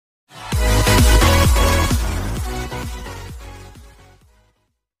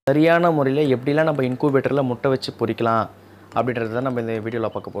சரியான முறையில் எப்படிலாம் நம்ம இன்குபேட்டரில் முட்டை வச்சு பொரிக்கலாம் அப்படின்றத தான் நம்ம இந்த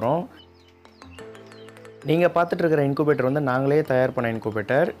வீடியோவில் பார்க்க போகிறோம். நீங்கள் பார்த்துட்டு இருக்கிற இன்குபேட்டர் வந்து நாங்களே தயார் பண்ண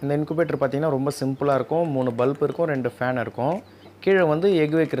இன்குபேட்டர். இந்த இன்குபேட்டர் பார்த்திங்கன்னா ரொம்ப சிம்பிளாக இருக்கும். 3 பல்ப் இருக்கும், 2 ஃபேன் இருக்கும். கீழே வந்து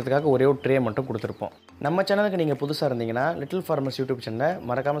எக் வைக்கிறதுக்காக ஒரே ஒரு ட்ரே மட்டும் கொடுத்துருப்போம். நம்ம சேனலுக்கு நீங்கள் புதுசாக இருந்தீங்கன்னா லிட்டில் ஃபார்மர்ஸ் யூடியூப் சேனலை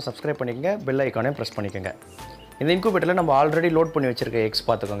மறக்காமல் சப்ஸ்கிரைப் பண்ணிக்கங்க, பெல் ஐக்கானையும் ப்ரெஸ் பண்ணிக்கோங்க. இந்த இன்குபேட்டரில் நம்ம ஆல்ரெடி லோட் பண்ணி வச்சுருக்க எக்ஸ்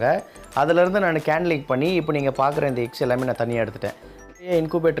பார்த்துக்கோங்க. அதிலேருந்து நான் கேன்லிங் பண்ணி இப்போ நீங்கள் பார்க்குற இந்த எக்ஸ் எல்லாமே நான் தனியாக எடுத்துட்டேன்.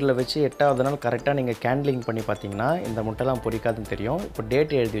 இன்குபேட்டரில் வச்சு 8வது நாள் கரெக்டாக நீங்கள் கேன்லிங் பண்ணி பார்த்தீங்கன்னா இந்த முட்டைலாம் பொரிக்காதுன்னு தெரியும். இப்போ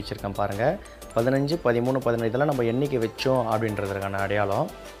டேட் எழுதி வச்சுருக்கேன் பாருங்கள், 15, 13, 15 இதெல்லாம் நம்ம என்றைக்கு வச்சோம் அப்படின்றதுக்கான அடையாளம்.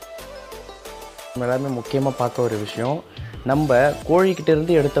 நம்ம எல்லாருமே முக்கியமாக பார்க்க ஒரு விஷயம், நம்ம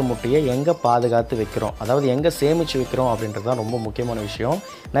கோழிக்கிட்டேருந்து எடுத்த முட்டையை எங்கே பாதுகாத்து வைக்கிறோம், அதாவது எங்கே சேமித்து வைக்கிறோம் அப்படின்றது தான் ரொம்ப முக்கியமான விஷயம்.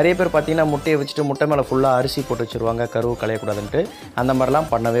 நிறைய பேர் பார்த்திங்கன்னா முட்டையை வச்சுட்டு முட்டை மேலே ஃபுல்லாக அரிசி போட்டு வச்சுருவாங்க, கருவு களையக்கூடாதுன்ட்டு. அந்த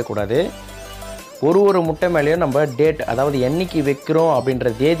மாதிரிலாம் பண்ணவே கூடாது. ஒரு முட்டை மேலேயும் நம்ம டேட், அதாவது என்றைக்கு வைக்கிறோம் அப்படின்ற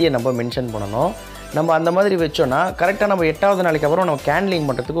தேதியை நம்ம மென்ஷன் பண்ணணும். நம்ம அந்த மாதிரி வச்சோன்னா கரெக்டாக நம்ம 8வது நாளைக்கு அப்புறம் நம்ம கேன்லிங்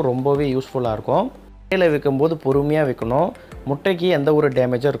பண்ணுறதுக்கு ரொம்பவே யூஸ்ஃபுல்லாக இருக்கும். முட்டையில் வைக்கும்போது பொறுமையாக வைக்கணும், முட்டைக்கு எந்த ஒரு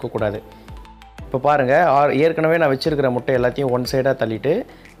டேமேஜும் இருக்கக்கூடாது. இப்போ பாருங்கள், ஏற்கனவே நான் வச்சுருக்கிற முட்டை எல்லாத்தையும் ஒன் சைடாக தள்ளிட்டு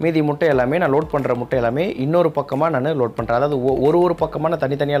மீதி முட்டை எல்லாமே நான் லோட் பண்ணுற முட்டை எல்லாமே இன்னொரு பக்கமாக நான் லோட் பண்ணுறேன். அதாவது ஒரு பக்கமாக நான்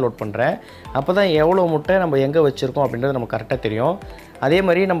தனித்தனியாக லோட் பண்ணுறேன். அப்போ தான் எவ்வளோ முட்டை நம்ம எங்கே வச்சுருக்கோம் அப்படின்றது நமக்கு கரெக்டாக தெரியும். அதே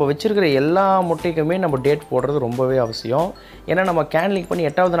மாதிரி நம்ம வச்சுருக்கிற எல்லா முட்டைக்குமே நம்ம டேட் போடுறது ரொம்பவே அவசியம். ஏன்னா நம்ம கேன்லிங் பண்ணி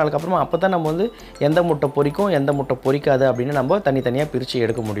 8வது நாளுக்கு அப்புறமா அப்போ தான் நம்ம வந்து எந்த முட்டை பொரிக்கும் எந்த முட்டை பொரிக்காது அப்படின்னு நம்ம தனித்தனியாக பிரித்து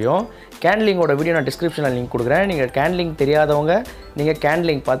எடுக்க முடியும். கேன்லிங்கோட வீடியோ நான் டிஸ்கிரிப்ஷனில் லிங்க் கொடுக்குறேன். நீங்கள் கேன்லிங் தெரியாதவங்க நீங்கள்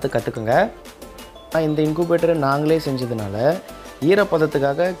கேன்லிங் பார்த்து கற்றுக்குங்க. இந்த இன்குபேட்டரை நாங்களே செஞ்சதுனால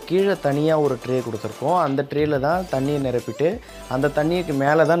ஈரப்பதத்துக்காக கீழே தனியாக ஒரு ட்ரே கொடுத்துருக்கோம். அந்த ட்ரேயில் தான் தண்ணியை நிரப்பிட்டு அந்த தண்ணிக்கு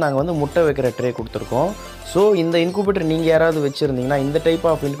மேலே தான் நாங்கள் வந்து முட்டை வைக்கிற ட்ரே கொடுத்துருக்கோம். ஸோ இந்த இன்குபேட்டர் நீங்கள் யாராவது வச்சுருந்தீங்கன்னா, இந்த டைப்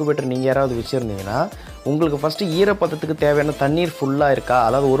ஆஃப் இன்குபேட்டர் நீங்கள் யாராவது வச்சுருந்தீங்கன்னா உங்களுக்கு ஃபஸ்ட்டு ஈரப்பதத்துக்கு தேவையான தண்ணீர் ஃபுல்லாக இருக்கா,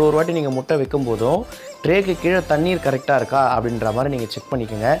 அதாவது ஒரு வாட்டி நீங்கள் முட்டை வைக்கும் போதும் ட்ரேக்கு கீழே தண்ணீர் கரெக்டாக இருக்கா அப்படின்ற மாதிரி நீங்கள் செக்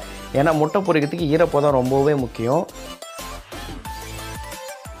பண்ணிக்கோங்க. ஏன்னா முட்டை பொரிக்கிறதுக்கு ஈரப்பதம் ரொம்பவே முக்கியம்.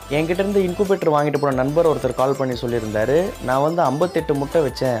 என்கிட்டேருந்து இன்குபேட்டர் வாங்கிட்டு போன நண்பர் ஒருத்தர் கால் பண்ணி சொல்லியிருந்தார், நான் வந்து 58 முட்டை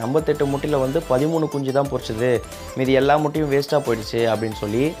வச்சேன், 58 முட்டையில் வந்து 13 குஞ்சு தான் பொரிச்சது, மீதி எல்லா முட்டையும் வேஸ்ட்டாக போயிடுச்சு அப்படின்னு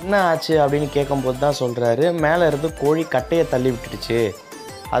சொல்லி. என்ன ஆச்சு அப்படின்னு கேட்கும்போது தான் சொல்கிறாரு, மேலே இருந்து கோழி கட்டையை தள்ளி விட்டுடுச்சு,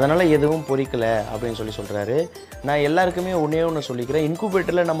 அதனால் எதுவும் பொரிக்கலை அப்படின்னு சொல்கிறாரு. நான் எல்லாருக்குமே ஒன்று சொல்லிக்கிறேன்,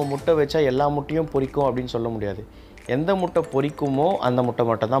 இன்குபேட்டரில் நம்ம முட்டை வச்சா எல்லா முட்டையும் பொரிக்கும் அப்படின்னு சொல்ல முடியாது. எந்த முட்டை பொரிக்குமோ அந்த முட்டை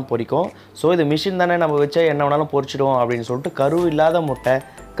மட்டும் தான் பொரிக்கும். ஸோ இது மிஷின் தானே, நம்ம வச்சா என்ன வேணாலும் பொரிச்சிடும் அப்படின்னு சொல்லிட்டு கருவு இல்லாத முட்டை,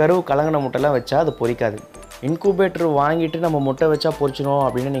 கருவு கலங்கின முட்டைலாம் வச்சா அது பொரிக்காது. இன்குபேட்டர் வாங்கிட்டு நம்ம முட்டை வச்சா பொரிச்சிடும்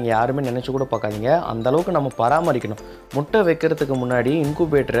அப்படின்னு நீங்கள் யாருமே நினச்சி கூட பார்க்காதீங்க. அந்தளவுக்கு நம்ம பராமரிக்கணும். முட்டை வைக்கிறதுக்கு முன்னாடி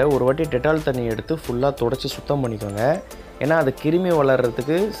இன்குபேட்டரை ஒரு வாட்டி டெட்டால் தண்ணி எடுத்து ஃபுல்லாக தொடச்சி சுத்தம் பண்ணிக்கோங்க. ஏன்னா அது கிருமி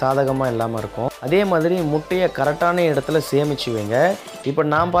வளர்கிறதுக்கு சாதகமாக இல்லாமல் இருக்கும். அதே மாதிரி முட்டையை கரெக்டான இடத்துல சேமித்து வைங்க. இப்போ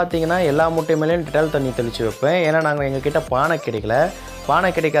நான் பார்த்தீங்கன்னா எல்லா முட்டை மேலேயும் டெட்டால் தண்ணி தெளித்து வைப்பேன். ஏன்னா நாங்கள் எங்ககிட்ட பானை கிடைக்கல. பானை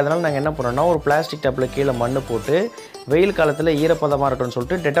கிடைக்காதனால நாங்கள் என்ன பண்ணோம்னா ஒரு பிளாஸ்டிக் டப்பில் கீழே மண் போட்டு வெயில் காலத்தில் ஈரப்பதமாக இருக்கணும்னு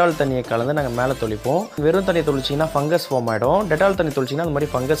சொல்லிட்டு டெட்டால் தண்ணியை கலந்து நாங்கள் மேலே தொளிப்போம். வெறும் தண்ணி தொளிச்சிங்கன்னா ஃபங்கஸ் ஃபார்ம் ஆகிடும். டெட்டால் தண்ணி தொளிச்சிங்கன்னா அந்த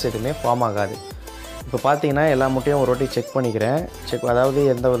மாதிரி ஃபங்கஸ் எதுவுமே ஃபார்ம் ஆகாது. இப்போ பார்த்தீங்கன்னா எல்லா முட்டையும் ஒரு வாட்டி செக் பண்ணிக்கிறேன். அதாவது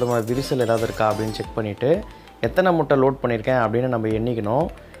எந்த விதமான விரிசல் ஏதாவது இருக்கா அப்படின்னு செக் பண்ணிவிட்டு எத்தனை முட்டை லோட் பண்ணியிருக்கேன் அப்படின்னு நம்ம எண்ணிக்கணும்.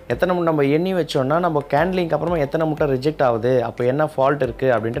 எத்தனை முட்டை நம்ம எண்ணி வச்சோன்னா நம்ம கேன்லிங்க்கு அப்புறமா எத்தனை முட்டை ரிஜெக்ட் ஆகுது, அப்போ என்ன ஃபால்ட்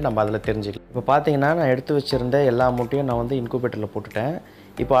இருக்குது அப்படின்ட்டு நம்ம அதில் தெரிஞ்சுக்கலாம். இப்போ பார்த்தீங்கன்னா நான் எடுத்து வச்சுருந்த எல்லா முட்டையும் நான் வந்து இன்குபேட்டரில் போட்டுட்டேன்.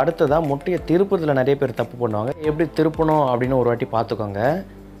 இப்போ அடுத்ததாக முட்டையை திருப்புறதுல நிறைய பேர் தப்பு பண்ணுவாங்க. எப்படி திருப்பணும் அப்படின்னு ஒரு வாட்டி பார்த்துக்கோங்க.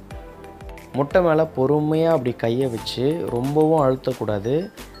 முட்டை மேலே பொறுமையாக அப்படி கையை வச்சு ரொம்பவும் அழுத்தக்கூடாது.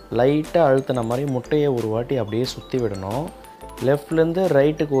 லைட்டாக அழுத்தின மாதிரி முட்டையை ஒரு வாட்டி அப்படியே சுற்றி விடணும். லெஃப்ட்லேருந்து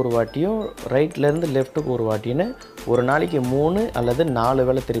ரைட்டுக்கு ஒரு வாட்டியும் ரைட்லேருந்து லெஃப்ட்டுக்கு ஒரு வாட்டின்னு ஒரு நாளைக்கு 3 அல்லது 4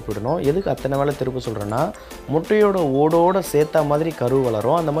 வேளை திருப்பி விடணும். எதுக்கு அத்தனை வேளை திருப்ப சொல்கிறேன்னா, முட்டையோட ஓடோடு சேர்த்தா மாதிரி கரு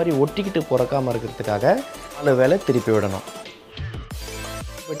வளரும். அந்த மாதிரி ஒட்டிக்கிட்டு பிறக்காமல் இருக்கிறதுக்காக 4 வேளை திருப்பி விடணும்.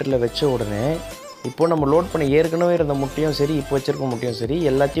 இன்குபேட்டரில் வச்ச உடனே இப்போ நம்ம லோட் பண்ணி ஏற்கனவே இருந்த முட்டையும் சரி, இப்போ வச்சுருக்க முட்டையும் சரி,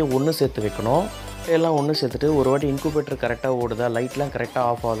 எல்லாத்தையும் ஒன்று சேர்த்து வைக்கணும். முட்டையெல்லாம் ஒன்று சேர்த்துட்டு ஒரு வாட்டி இன்குபேட்டர் கரெக்டாக ஓடுதா, லைட்லாம் கரெக்டாக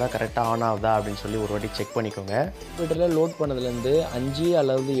ஆஃப் ஆகுதா, கரெக்டாக ஆன் ஆகுதா அப்படின்னு சொல்லி ஒரு வாட்டி செக் பண்ணிக்கோங்க. இன்குபேட்டரில் லோட் பண்ணதுலேருந்து 5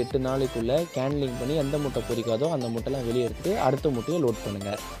 அல்லது 8 நாளைக்குள்ளே கேன்லிங் பண்ணி எந்த முட்டை பொரிக்காதோ அந்த முட்டைலாம் வெளியே எடுத்துட்டு அடுத்த முட்டையை லோட்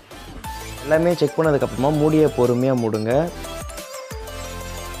பண்ணுங்கள். எல்லாமே செக் பண்ணதுக்கப்புறமா மூடியை பொறுமையாக மூடுங்க.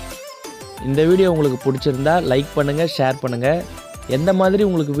 இந்த வீடியோ உங்களுக்கு பிடிச்சிருந்தா லைக் பண்ணுங்கள், ஷேர் பண்ணுங்கள். எந்த மாதிரி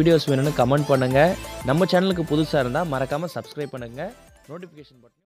உங்களுக்கு வீடியோஸ் வேணும்னு கமெண்ட் பண்ணுங்கள். நம்ம சேனலுக்கு புதுசாக இருந்தால் மறக்காமல் சப்ஸ்கிரைப் பண்ணுங்கள். Notification button